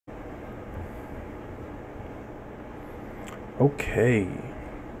Okay.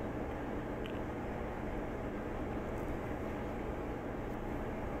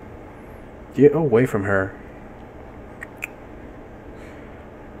 Get away from her.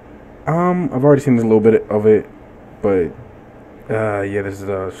 I've already seen a little bit of it, but yeah, this is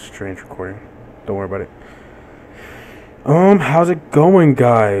a strange recording. Don't worry about it. How's it going,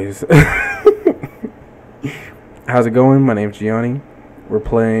 guys? How's it going? My name's Gianni. We're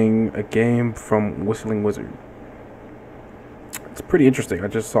playing a game from Whistling Wizard. It's pretty interesting. I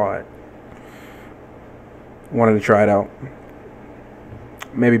just saw it. Wanted to try it out.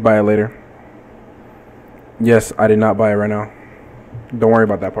 Maybe buy it later. Yes, I did not buy it right now. Don't worry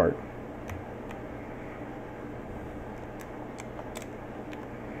about that part.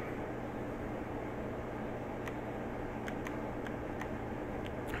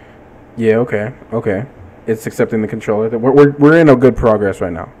 Yeah, okay. It's accepting the controller. We're in a good progress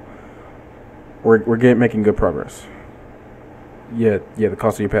right now. We're making good progress. Yeah, the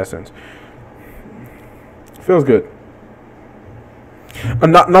cost of your past sins. Feels good.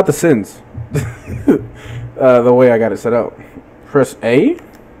 Not the sins. The way I got it set up. Press A?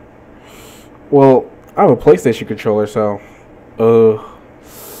 Well, I have a PlayStation controller, so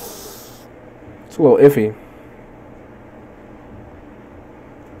it's a little iffy.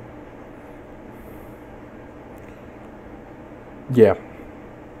 Yeah.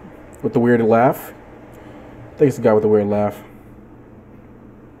 With the weird laugh. I think it's the guy with the weird laugh.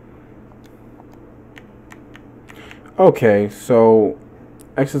 Okay, so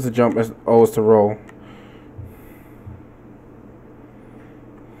X is to jump, O is to roll.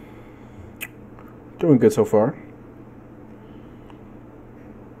 Doing good so far.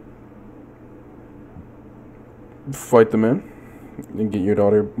 Fight the man and get your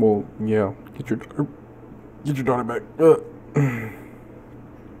daughter. Well, yeah, get your daughter back.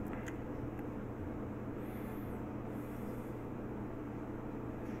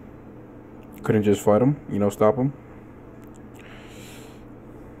 Couldn't just fight him, stop him.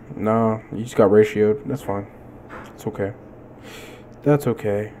 Nah, you just got ratioed. That's fine. It's okay. That's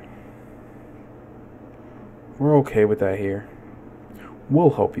okay. We're okay with that here.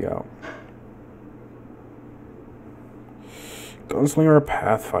 We'll help you out. Gunslinger or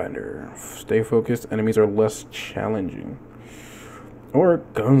Pathfinder. Stay focused. Enemies are less challenging. Or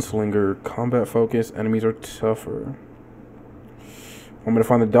Gunslinger. Combat focused. Enemies are tougher. Want me to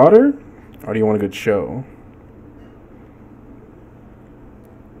find the daughter? Or do you want a good show?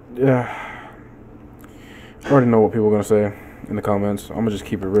 Yeah. I already know what people are going to say in the comments. I'm going to just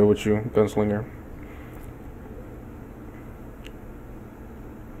keep it real with you. Gunslinger.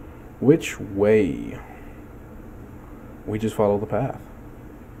 Which way? We just follow the path.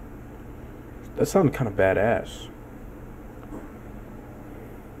 That sounded kind of badass.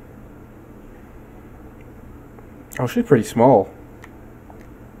 Oh, she's pretty small.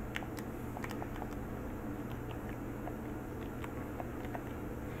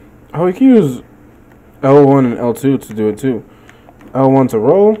 Oh, you can use L1 and L2 to do it too. L1 to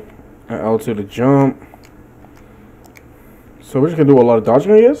roll, and L2 to jump. So we're just gonna do a lot of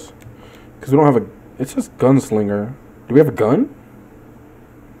dodging, I guess? Because we don't have a... It says gunslinger. Do we have a gun?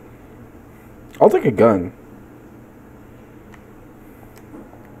 I'll take a gun.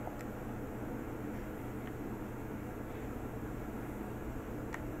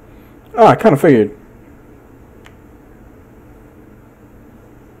 Ah, I kind of figured.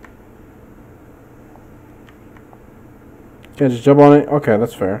 Can I just jump on it? Okay,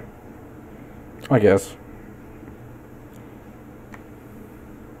 that's fair. I guess.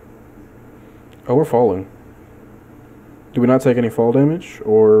 Oh, we're falling. Do we not take any fall damage?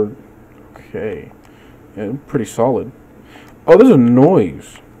 Or... Okay. Yeah, pretty solid. Oh, there's a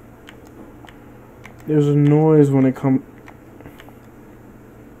noise. There's a noise when it comes...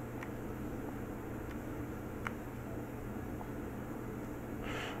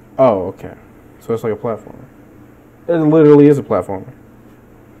 Oh, okay. So it's like a platformer. It literally is a platformer.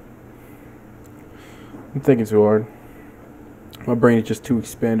 I'm thinking too hard. My brain is just too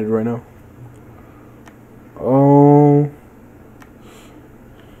expanded right now. Oh.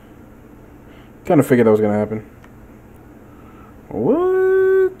 Kind of figured that was going to happen.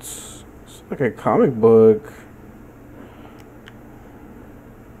 What? It's like a comic book.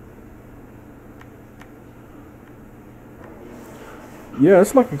 Yeah,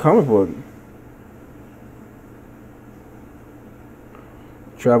 it's like a comic book.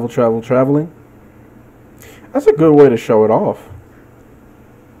 Traveling. That's a good way to show it off.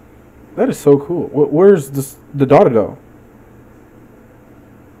 That is so cool. Where's the daughter, though?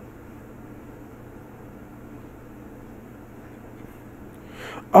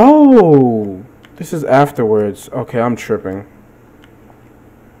 Oh! This is afterwards. Okay, I'm tripping.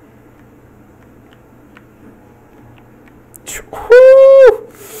 Woo!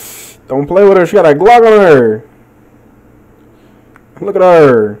 Don't play with her. She got a Glock on her. Look at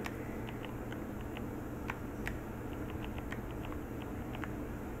her.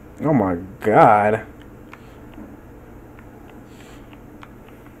 Oh my God.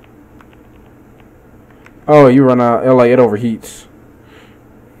 Oh, you run out. Like it overheats.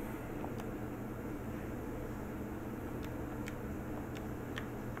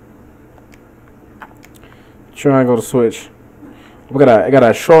 Triangle to switch. We got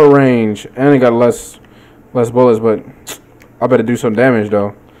a short range and it got less bullets, but I better do some damage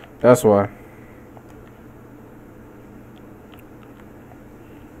though. That's why.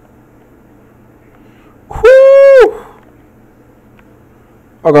 Whoo!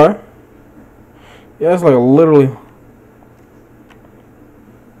 Okay. Yeah, it's like literally.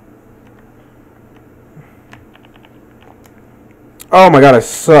 Oh my God, I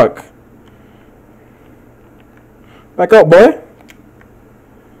suck. Back up, boy.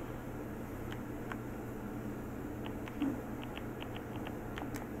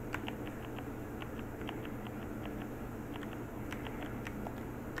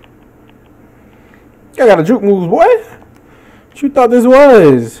 I got a juke moves, boy. What you thought this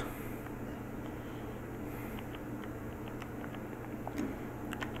was?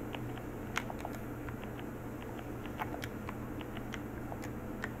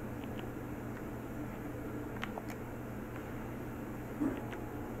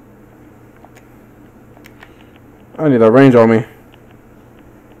 I need that range on me.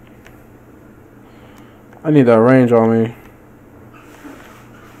 I need that range on me.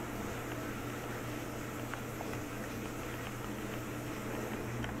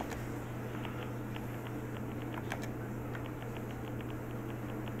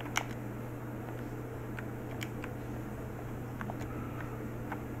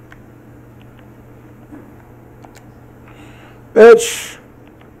 Bitch.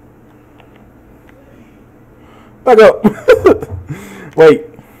 Back up. Wait.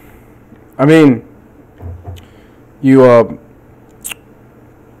 I mean, you,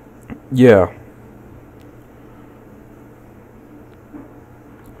 yeah.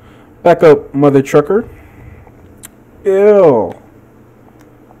 Back up, mother trucker. Ew.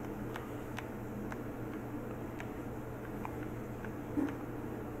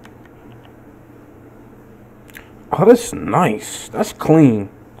 Oh, that's nice. That's clean.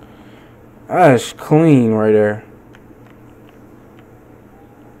 That's clean right there.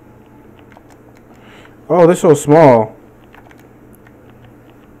 Oh, they're so small.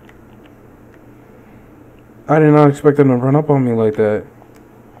 I did not expect them to run up on me like that.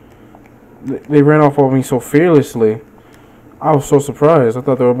 They ran off on me so fearlessly. I was so surprised. I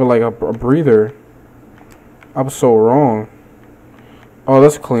thought they would be like a breather. I was so wrong. Oh,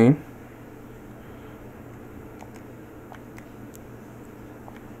 that's clean.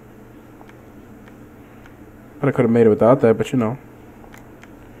 But I could have made it without that, but you know.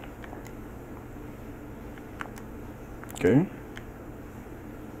 Okay.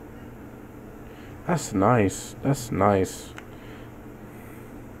 That's nice. That's nice.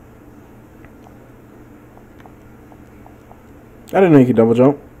 I didn't know you could double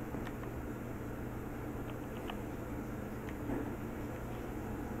jump.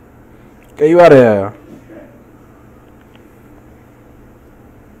 Get you out of here.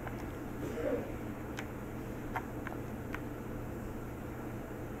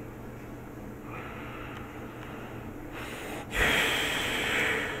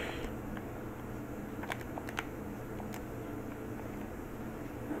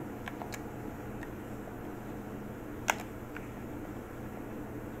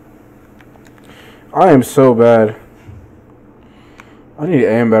 I am so bad. I need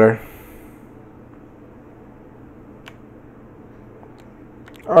to aim better.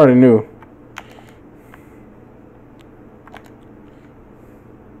 I already knew.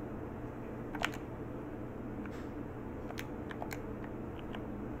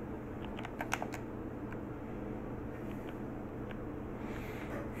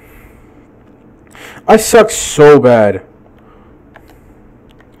 I suck so bad.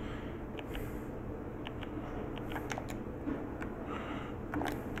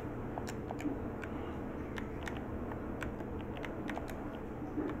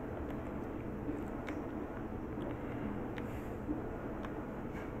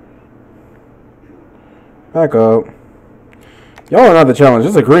 Back up. Y'all are not the challenge.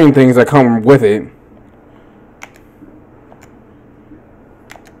 There's the green things that come with it.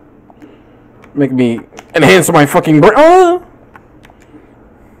 Make me enhance my fucking brain. Oh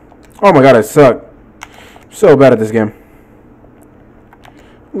my God, I suck. So bad at this game.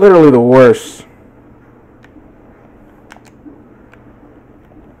 Literally the worst.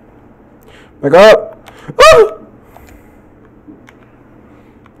 Back up. Ah!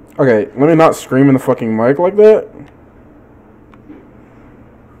 Okay, let me not scream in the fucking mic like that.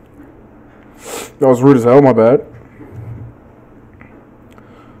 That was rude as hell, my bad.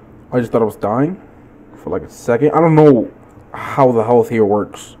 I just thought I was dying for like a second. I don't know how the health here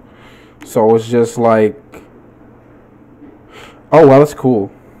works. So it was just like, oh wow, that's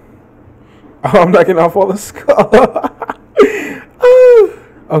cool. Oh, I'm knocking off all the skull.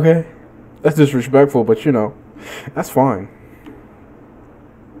 Okay. That's disrespectful, but you know, that's fine.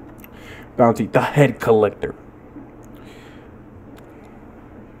 Bounty, the head collector.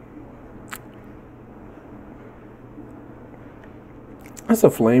 That's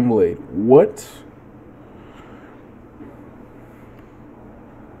a flame blade. What?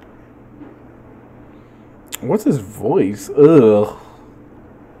 What's his voice? Ugh.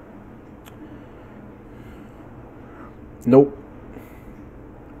 Nope.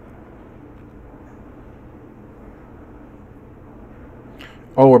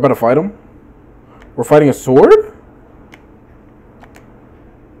 Oh, we're about to fight him? We're fighting a sword?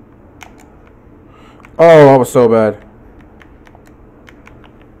 Oh, that was so bad.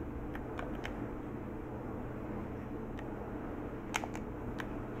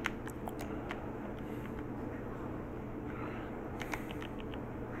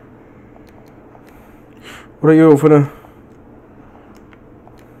 What are you for the...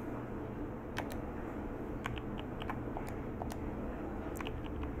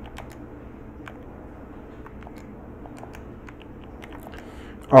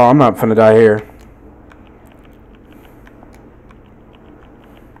 Oh, I'm not finna die here.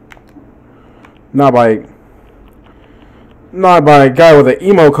 Not by a guy with an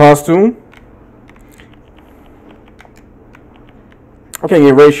emo costume. I can't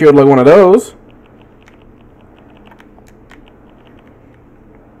get ratioed like one of those.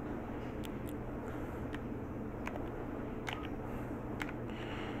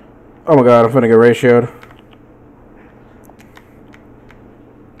 Oh my god, I'm finna get ratioed.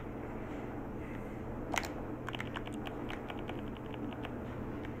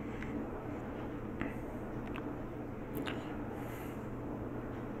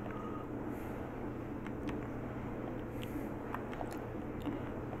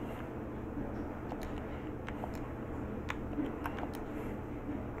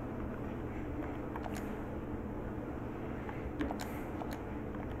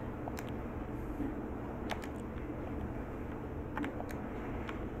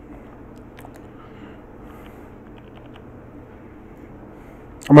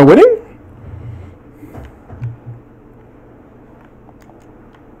 Am I winning?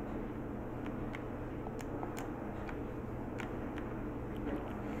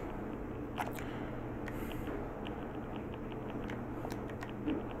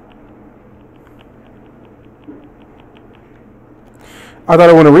 I thought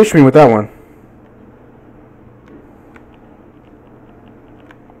it wouldn't reach me with that one.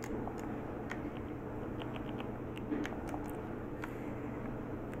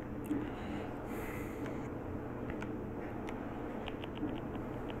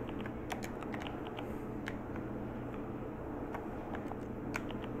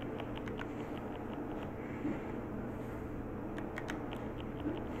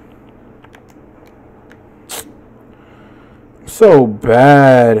 So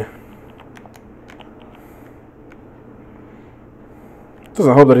bad.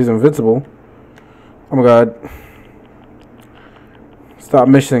 Doesn't help that he's invincible. Oh my god. Stop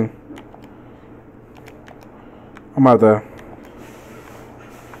missing. I'm out there.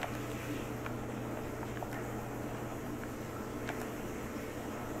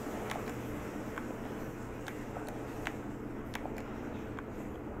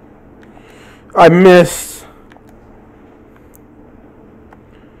 I missed.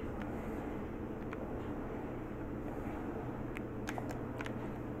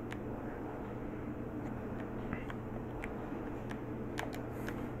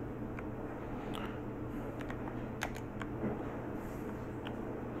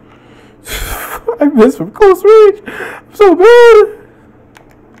 I missed from close range. I'm so bad.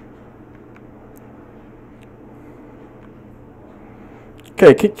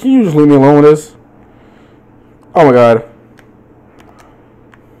 Okay, can you just leave me alone with this? Oh my god.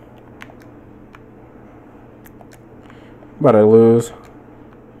 About to lose.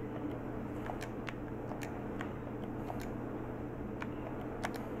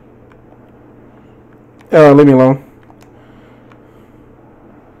 Leave me alone.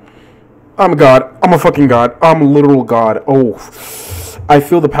 I'm a god. I'm a fucking god. I'm a literal god. Oh, I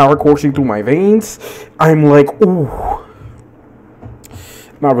feel the power coursing through my veins. I'm like, ooh.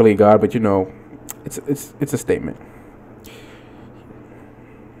 Not really a god, but you know, it's a statement.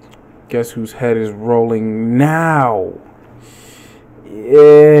 Guess whose head is rolling now?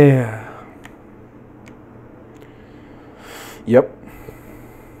 Yeah. Yep.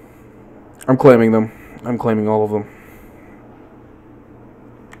 I'm claiming them. I'm claiming all of them.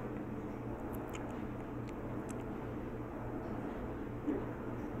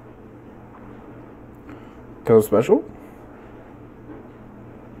 Cause special?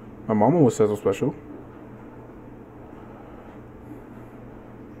 My mama was Sezo special.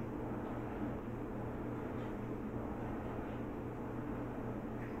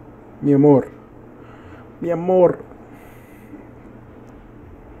 Mi amor. Mi amor.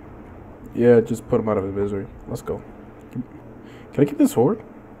 Yeah, just put him out of his misery. Let's go. Can I keep this sword?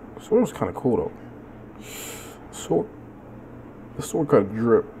 The sword was kind of cool though. Sword. The sword kind of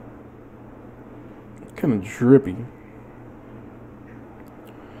drip. Kind of drippy.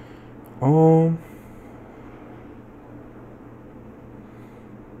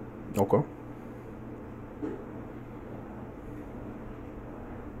 Okay.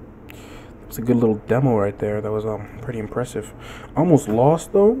 It's a good little demo right there. That was pretty impressive. Almost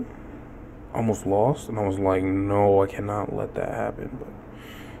lost though. Almost lost, and I was like, no, I cannot let that happen. But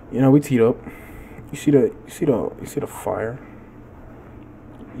you know, we teed up. You see the fire.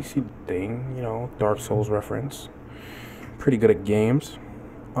 You see the thing. You know, Dark Souls reference. Pretty good at games.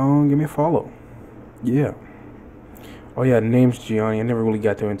 Give me a follow. Yeah. Oh yeah, name's Gianni. I never really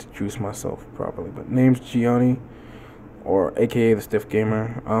got to introduce myself properly, but name's Gianni, or AKA the Stiff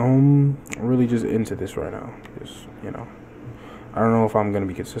Gamer. I'm really just into this right now. Just, you know, I don't know if I'm gonna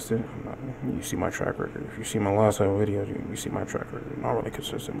be consistent. You see my track record. If you see my last video, you see my track record. Not really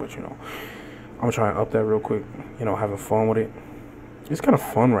consistent, but you know, I'm trying to up that real quick. You know, having fun with it. It's kind of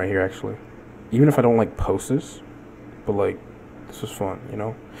fun right here, actually. Even if I don't like post this, but like, this is fun. You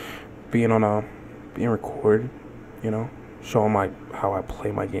know, being recorded. You know, showing how I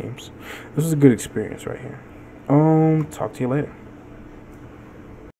play my games. This is a good experience right here. Talk to you later.